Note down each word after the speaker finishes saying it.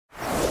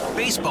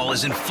Baseball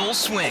is in full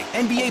swing.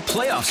 NBA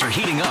playoffs are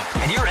heating up,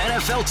 and your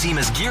NFL team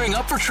is gearing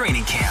up for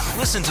training camp.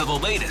 Listen to the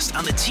latest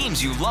on the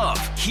teams you love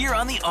here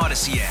on the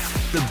Odyssey app.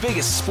 The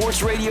biggest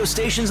sports radio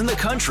stations in the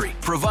country,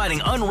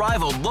 providing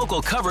unrivaled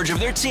local coverage of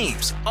their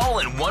teams, all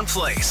in one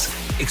place.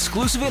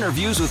 Exclusive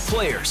interviews with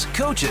players,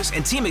 coaches,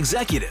 and team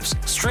executives,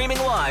 streaming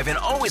live and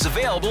always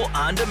available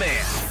on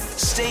demand.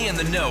 Stay in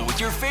the know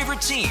with your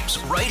favorite teams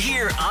right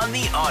here on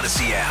the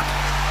Odyssey app.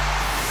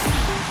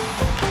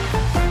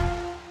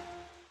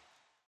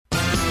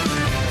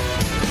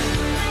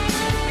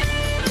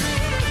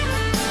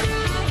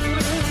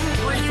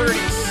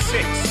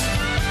 36.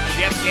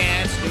 Jeff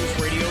Gas,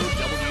 News Radio,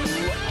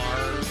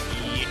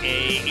 WRVA.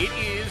 It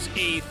is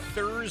a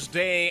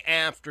Thursday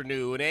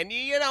afternoon, and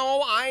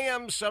I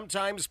am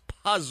sometimes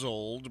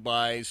puzzled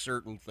by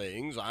certain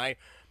things. I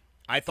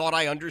thought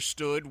I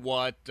understood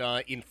what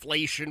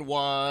inflation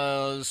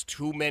was,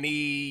 too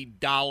many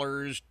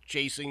dollars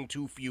chasing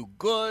too few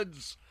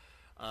goods.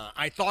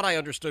 I thought I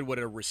understood what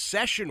a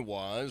recession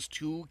was,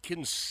 2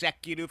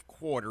 consecutive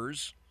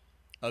quarters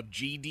of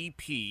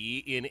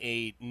GDP in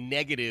a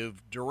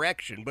negative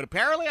direction, but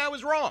apparently I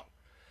was wrong.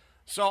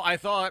 So I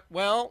thought,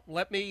 well,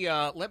 let me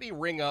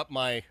ring up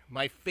my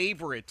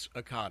favorite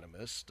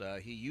economist.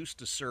 He used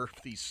to serve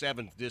the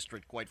 7th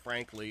District, quite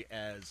frankly,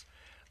 as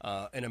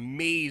an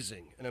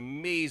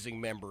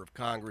amazing member of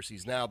Congress.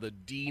 He's now the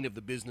dean of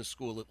the business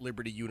school at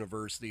Liberty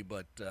University,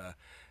 but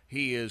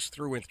he is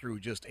through and through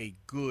just a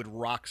good,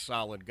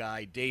 rock-solid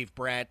guy. Dave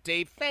Bratt.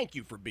 Dave, thank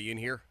you for being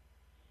here.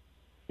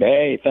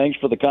 Hey, thanks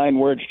for the kind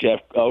words, Jeff.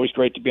 Always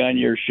great to be on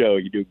your show.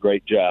 You do a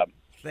great job.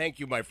 Thank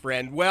you, my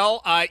friend.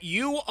 Well,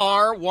 you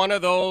are one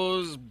of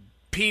those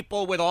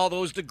people with all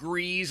those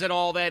degrees and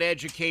all that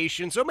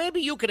education, so maybe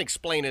you can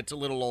explain it to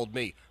little old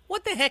me.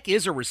 What the heck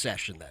is a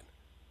recession, then?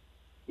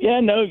 Yeah,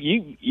 no,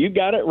 you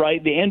got it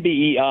right. The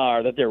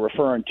NBER that they're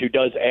referring to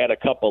does add a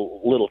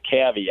couple little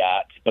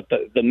caveats, but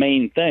the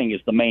main thing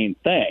is the main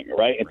thing,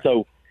 right? And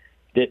so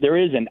there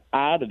is an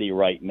oddity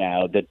right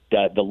now that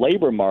the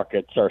labor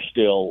markets are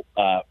still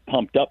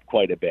pumped up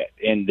quite a bit.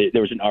 And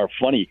there was our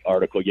funny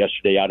article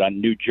yesterday out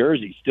on New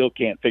Jersey still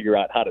can't figure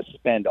out how to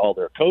spend all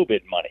their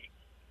COVID money,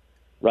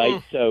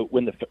 right? So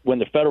when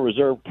the Federal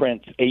Reserve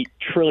prints $8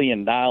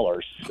 trillion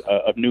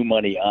of new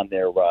money on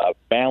their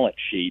balance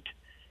sheet,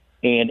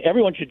 and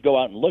everyone should go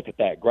out and look at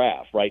that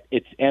graph, right?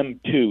 It's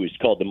M2 is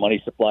called the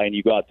money supply, and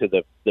you go out to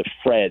the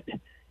FRED,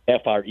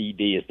 FRED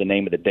is the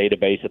name of the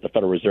database at the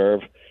Federal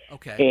Reserve.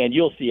 Okay. And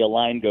you'll see a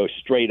line go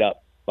straight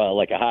up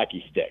like a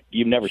hockey stick.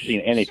 You've never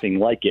seen anything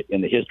like it in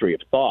the history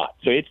of thought.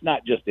 So it's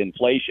not just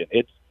inflation.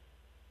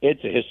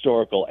 It's a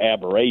historical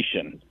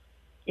aberration.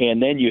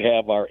 And then you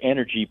have our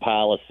energy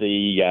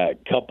policy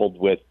coupled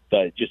with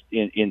just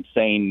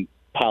insane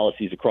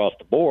policies across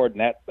the board,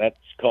 and that's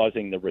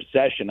causing the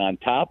recession on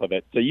top of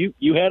it. So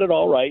you had it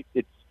all right.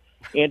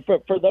 And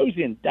for those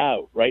in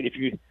doubt, right, if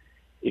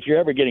you're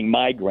ever getting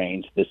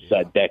migraines this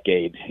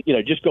decade,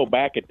 just go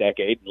back a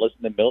decade and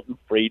listen to Milton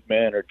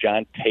Friedman or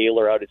John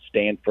Taylor out at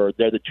Stanford.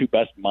 They're the 2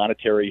 best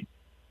monetary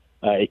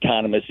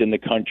economists in the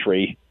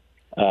country.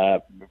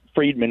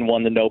 Friedman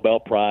won the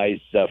Nobel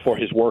Prize for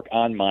his work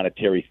on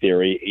monetary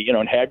theory.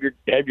 And have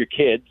your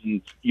kids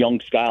and young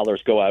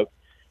scholars go out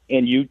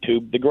and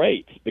YouTube the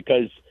greats,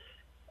 because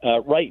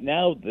right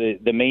now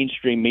the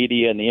mainstream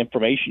media and the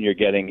information you're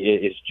getting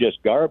is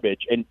just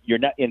garbage, and you're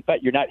not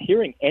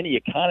hearing any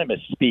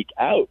economists speak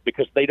out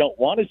because they don't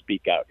want to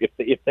speak out.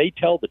 If they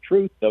tell the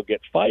truth, they'll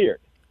get fired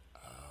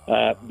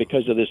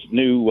because of this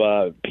new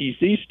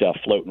PC stuff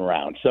floating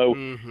around. So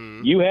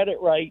you had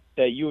it right.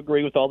 You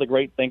agree with all the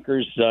great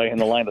thinkers in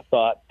the line of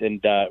thought,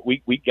 and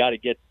we got to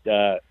get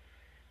the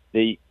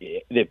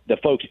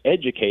folks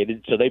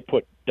educated so they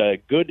put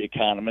good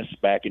economists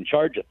back in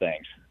charge of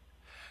things.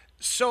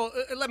 So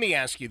let me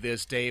ask you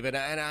this, David,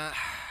 and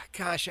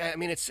gosh, I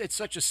mean, it's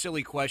such a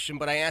silly question,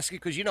 but I ask you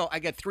because, I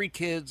got 3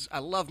 kids. I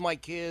love my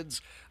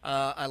kids.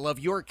 I love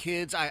your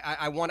kids.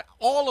 I want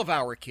all of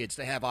our kids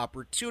to have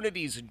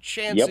opportunities and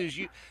chances.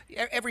 Yep.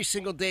 Every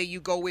single day you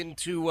go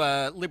into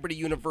Liberty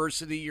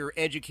University, you're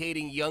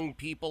educating young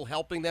people,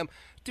 helping them.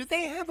 Do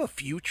they have a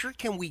future?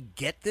 Can we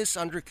get this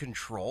under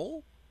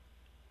control?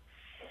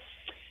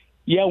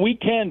 Yeah, we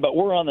can, but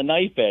we're on the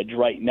knife edge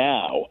right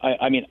now.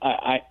 I mean,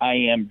 I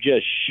am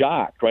just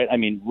shocked, right? I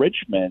mean,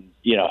 Richmond,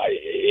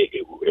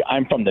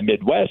 I'm from the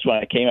Midwest. When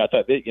I came out,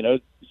 I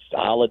thought,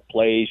 solid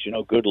place,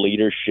 good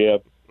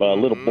leadership, a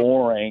little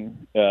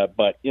boring.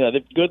 But,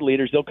 the good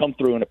leaders, they'll come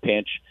through in a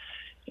pinch.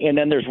 And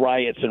then there's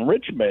riots in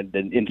Richmond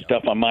and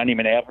stuff on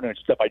Monument Avenue and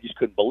stuff I just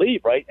couldn't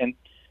believe, right? And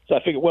so I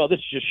figured, well, this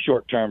is just a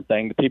short-term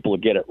thing. The people will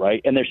get it, right?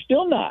 And they're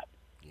still not.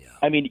 Yeah.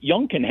 I mean,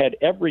 Youngkin had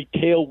every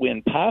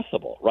tailwind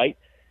possible, right?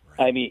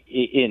 I mean,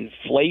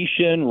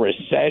 inflation,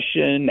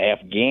 recession,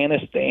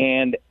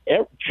 Afghanistan,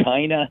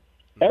 China,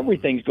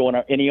 everything's going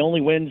on, and he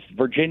only wins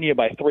Virginia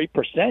by 3%.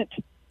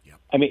 Yep.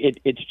 I mean,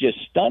 it's just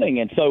stunning.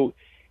 And so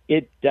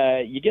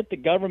you get the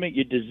government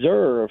you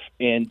deserve,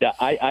 and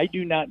I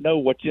do not know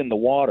what's in the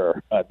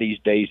water these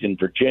days in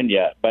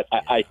Virginia, but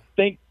I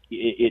think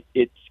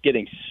it's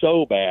getting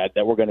so bad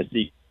that we're going to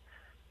see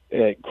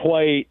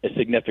quite a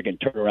significant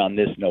turnaround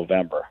this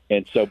November.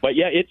 And so, but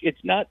yeah,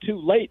 it's not too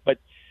late, but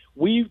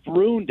we've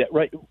ruined it,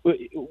 right?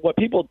 What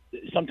people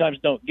sometimes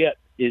don't get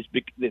is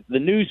the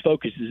news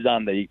focuses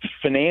on the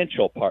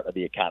financial part of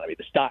the economy,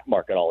 the stock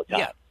market all the time.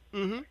 Yeah.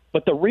 Mm-hmm.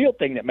 But the real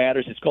thing that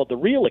matters is called the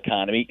real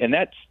economy, and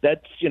that's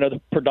the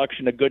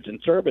production of goods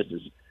and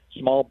services,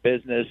 small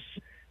business,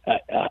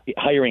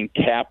 hiring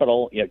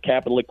capital,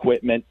 capital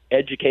equipment,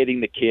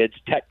 educating the kids,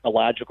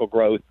 technological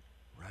growth,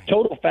 right.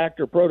 Total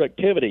factor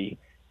productivity.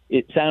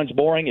 It sounds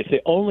boring. It's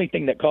the only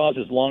thing that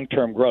causes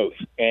long-term growth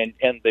and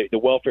the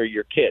welfare of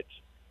your kids.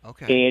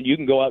 Okay. And you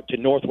can go out to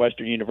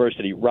Northwestern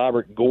University.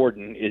 Robert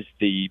Gordon is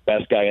the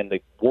best guy in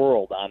the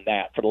world on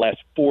that for the last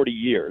 40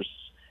 years.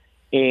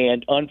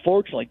 And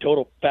unfortunately,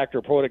 total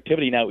factor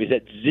productivity now is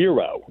at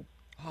 0.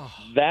 Oh.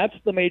 That's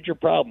the major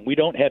problem. We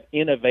don't have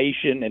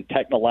innovation and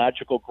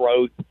technological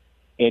growth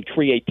and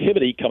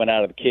creativity coming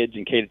out of the kids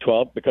in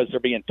K-12 because they're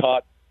being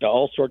taught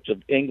all sorts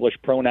of English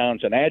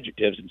pronouns and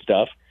adjectives and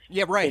stuff.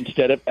 Yeah, right.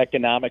 Instead of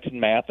economics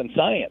and math and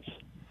science.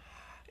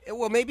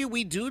 Well, maybe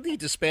we do need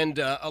to spend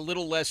a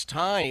little less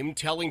time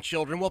telling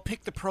children, well,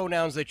 pick the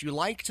pronouns that you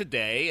like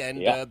today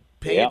and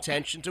pay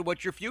attention to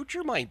what your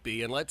future might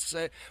be. And let's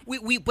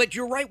but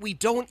you're right, we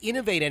don't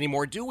innovate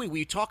anymore, do we?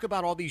 We talk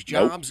about all these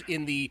jobs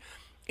in the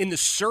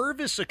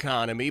service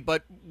economy,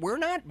 but we're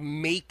not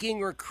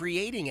making or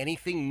creating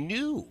anything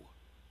new.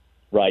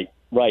 Right.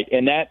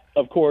 And that,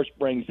 of course,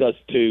 brings us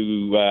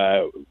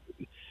to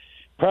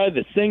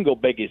probably the single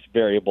biggest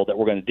variable that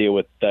we're going to deal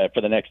with for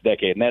the next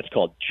decade, and that's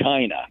called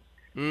China.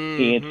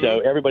 Mm-hmm. And so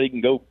everybody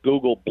can go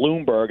Google.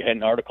 Bloomberg had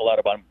an article out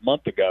about a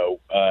month ago,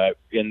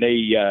 and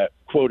they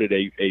quoted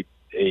a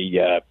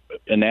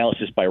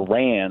analysis by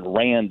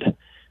Rand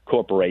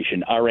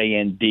Corporation,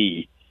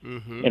 R-A-N-D.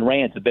 Mm-hmm. And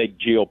Rand's a big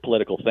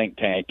geopolitical think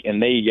tank,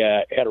 and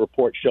they had a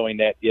report showing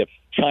that if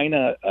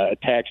China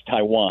attacks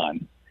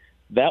Taiwan,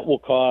 that will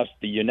cost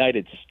the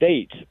United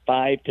States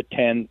 5 to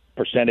 10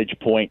 percentage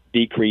point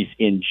decrease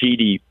in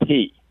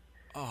GDP.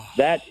 Oh.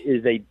 That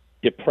is a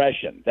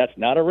depression. That's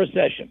not a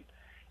recession.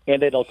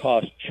 And it'll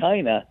cost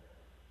China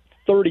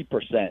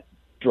 30%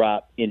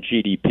 drop in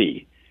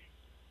GDP.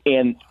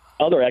 And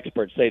other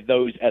experts say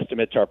those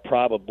estimates are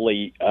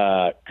probably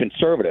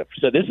conservative.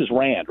 So this is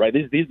Rand, right?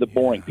 These are the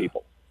boring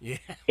people. Yeah.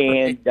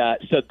 And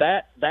so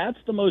that's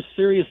the most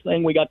serious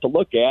thing we got to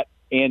look at.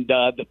 And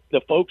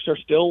the folks are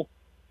still,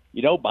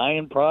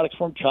 buying products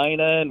from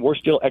China, and we're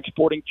still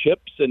exporting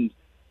chips, and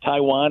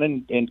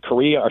Taiwan and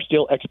Korea are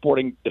still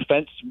exporting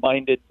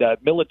defense-minded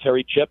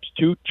military chips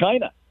to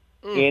China.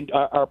 And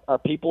our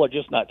people are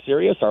just not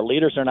serious. Our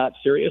leaders are not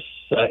serious,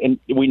 and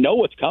we know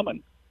what's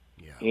coming.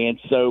 Yeah. And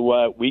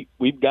so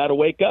we've got to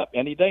wake up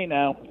any day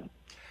now.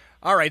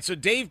 All right, so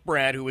Dave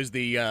Brat, who is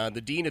the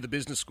dean of the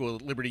business school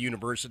at Liberty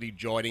University,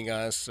 joining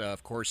us.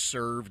 Of course,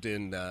 served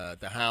in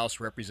the House,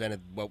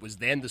 represented what was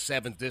then the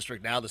 7th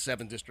District. Now the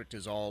 7th District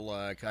is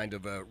all kind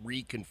of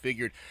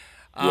reconfigured.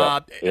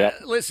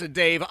 Listen,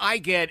 Dave, I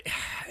get,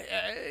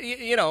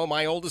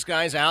 my oldest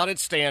guy's out at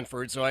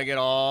Stanford, so I get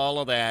all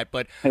of that.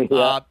 But,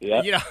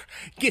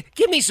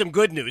 give me some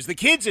good news. The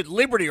kids at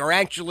Liberty are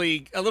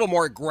actually a little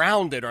more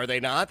grounded, are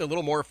they not? A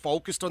little more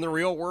focused on the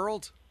real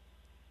world?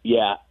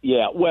 Yeah.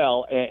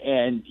 Well,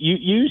 and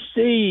you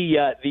see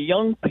the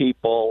young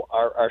people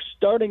are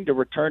starting to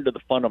return to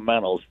the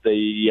fundamentals,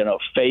 the,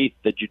 faith,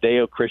 the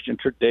Judeo-Christian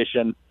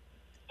tradition.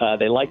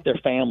 They like their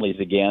families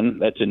again.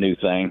 That's a new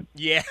thing.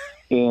 Yeah.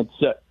 And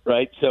so,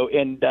 right. So,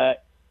 they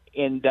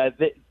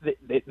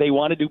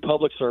want to do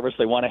public service.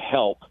 They want to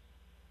help.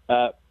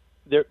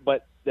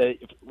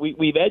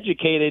 We've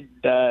educated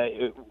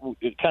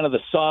kind of the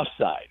soft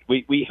side.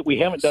 We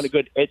haven't done a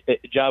good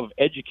job of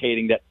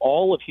educating that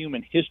all of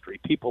human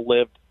history, people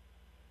lived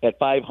at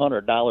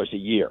 $500 a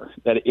year.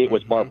 That it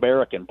was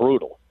barbaric and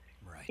brutal.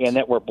 Right. And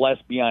that we're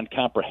blessed beyond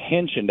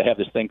comprehension to have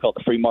this thing called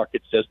the free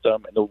market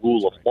system and the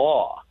rule of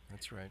law.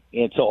 That's right.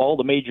 And so all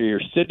the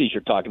major cities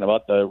you're talking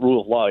about, the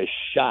rule of law is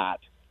shot.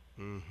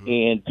 Mm-hmm.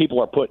 And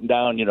people are putting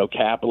down,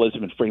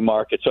 capitalism and free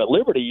market. So at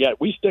Liberty,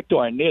 we stick to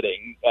our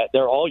knitting.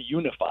 They're all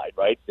unified,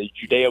 right? The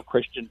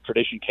Judeo-Christian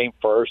tradition came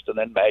first, and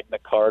then Magna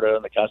Carta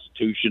and the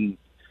Constitution,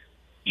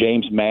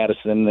 James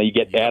Madison. Then you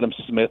get Adam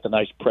Smith, a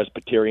nice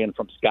Presbyterian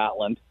from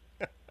Scotland.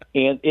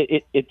 And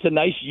it's a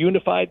nice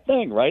unified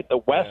thing, right? The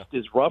West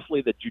is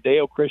roughly the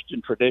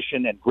Judeo-Christian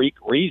tradition and Greek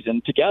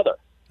reason together.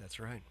 That's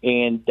right.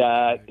 And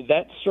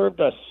that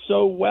served us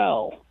so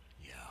well.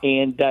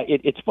 And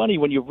it's funny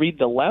when you read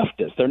the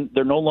leftists,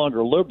 they're no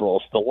longer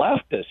liberals. The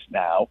leftists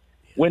now,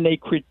 when they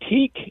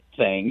critique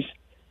things,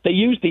 they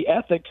use the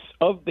ethics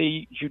of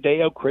the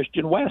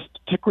Judeo-Christian West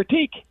to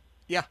critique.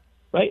 Yeah.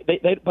 Right?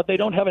 But they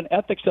don't have an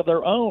ethics of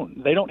their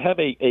own. They don't have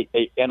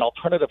an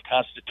alternative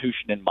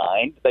constitution in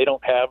mind. They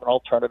don't have an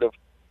alternative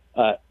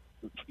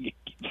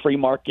free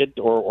market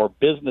or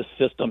business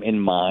system in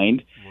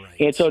mind. Right.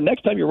 And so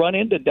next time you run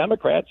into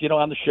Democrats,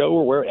 on the show,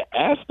 or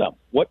ask them,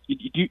 what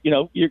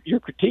you're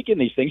critiquing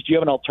these things. Do you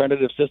have an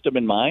alternative system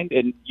in mind?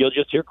 And you'll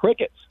just hear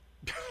crickets.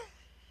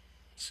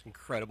 It's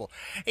incredible.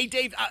 Hey,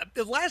 Dave,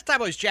 the last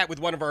time I was chatting with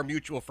one of our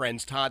mutual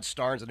friends, Todd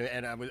Starnes,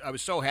 and I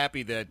was so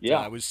happy that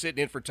I was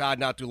sitting in for Todd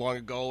not too long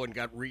ago and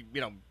got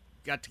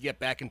to get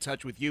back in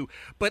touch with you.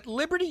 But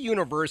Liberty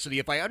University,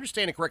 if I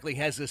understand it correctly,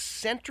 has a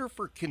Center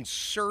for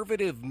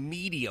Conservative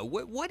Media.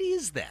 What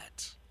is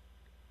that?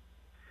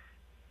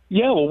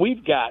 Yeah, well,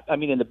 we've got,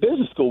 in the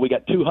business school, we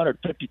got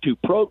 252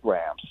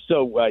 programs.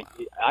 So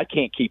I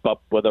can't keep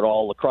up with it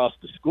all across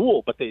the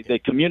school, but the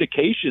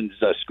communications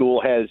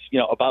school has,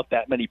 about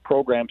that many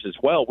programs as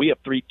well. We have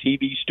 3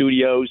 TV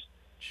studios,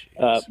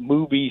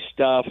 movie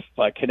stuff,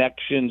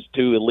 connections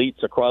to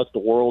elites across the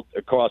world,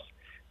 across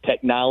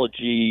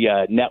technology,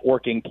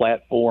 networking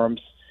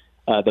platforms,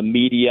 the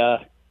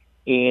media.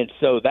 And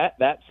so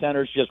that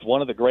center is just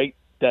one of the great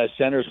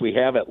centers we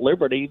have at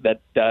Liberty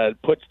that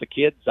puts the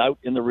kids out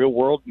in the real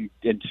world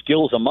and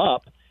skills them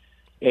up.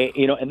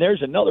 And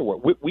there's another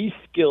word. We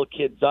skill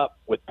kids up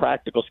with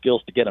practical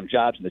skills to get them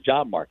jobs in the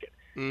job market.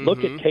 Mm-hmm.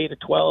 Look at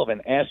K-12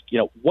 and ask,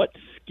 what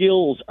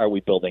skills are we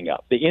building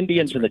up? The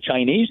Indians and the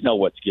Chinese know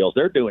what skills.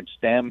 They're doing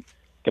STEM,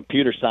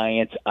 computer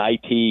science,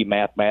 IT,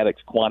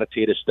 mathematics,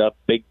 quantitative stuff,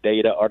 big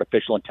data,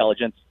 artificial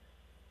intelligence.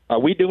 Are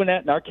we doing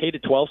that in our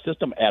K-12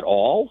 system at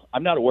all?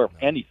 I'm not aware of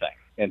anything.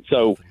 And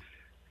so,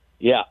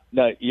 yeah,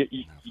 no,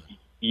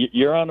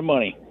 you're on the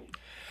money.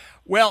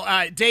 Well,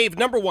 Dave,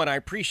 number one, I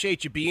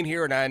appreciate you being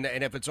here, and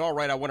if it's all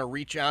right, I want to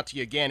reach out to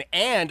you again.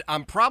 And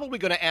I'm probably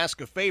going to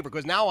ask a favor,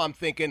 because now I'm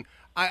thinking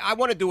I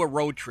want to do a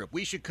road trip.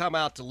 We should come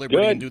out to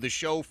Liberty and do the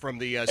show from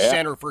the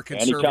Center for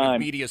Conservative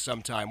Media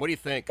sometime. What do you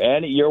think?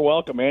 You're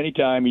welcome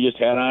anytime. You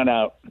just head on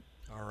out.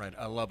 All right,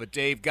 I love it.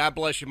 Dave, God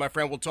bless you, my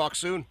friend. We'll talk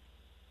soon.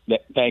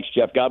 Thanks,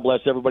 Jeff. God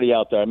bless everybody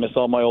out there. I miss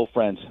all my old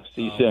friends.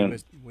 See you soon.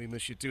 We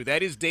miss you, too.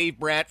 That is Dave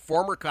Brat,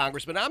 former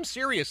congressman. I'm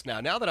serious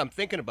now that I'm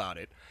thinking about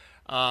it,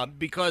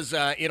 because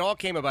it all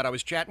came about. I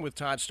was chatting with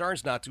Todd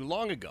Starnes not too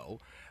long ago,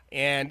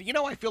 and,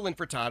 I fill in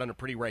for Todd on a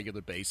pretty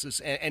regular basis,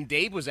 and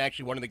Dave was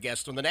actually one of the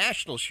guests on the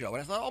national show,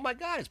 and I thought, oh, my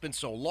God, it's been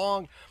so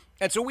long.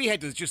 And so we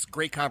had just a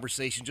great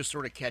conversation, just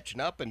sort of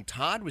catching up, and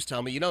Todd was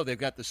telling me, they've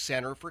got the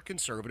Center for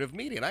Conservative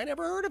Media, and I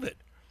never heard of it.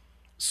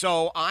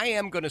 So I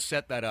am going to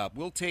set that up.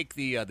 We'll take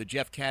the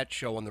Jeff Katz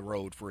show on the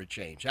road for a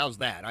change. How's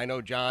that? I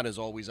know John is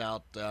always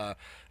out,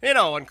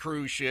 on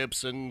cruise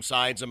ships and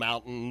sides of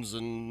mountains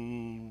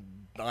and,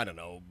 I don't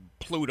know,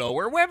 Pluto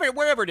or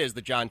wherever it is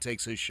that John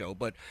takes his show.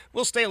 But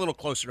we'll stay a little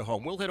closer to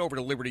home. We'll head over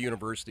to Liberty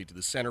University to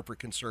the Center for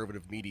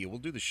Conservative Media. We'll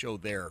do the show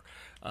there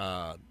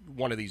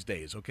one of these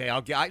days, okay?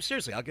 I'll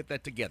get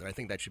that together. I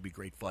think that should be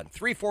great fun.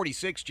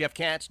 346, Jeff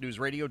Katz, News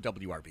Radio,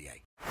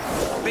 WRBA.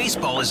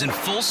 Baseball is in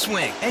full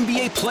swing.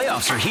 NBA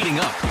playoffs are heating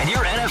up, and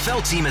your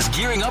NFL team is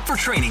gearing up for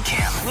training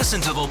camp. Listen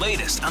to the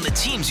latest on the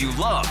teams you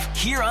love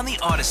here on the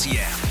Odyssey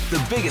app.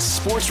 The biggest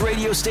sports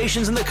radio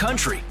stations in the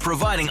country,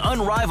 providing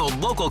unrivaled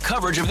local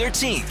coverage of their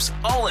teams,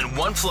 all in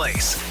one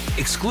place.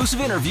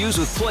 Exclusive interviews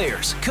with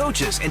players,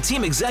 coaches, and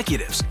team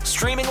executives,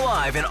 streaming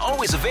live and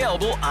always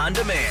available on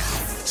demand.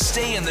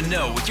 Stay in the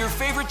know with your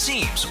favorite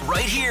teams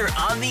right here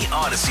on the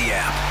Odyssey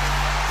app.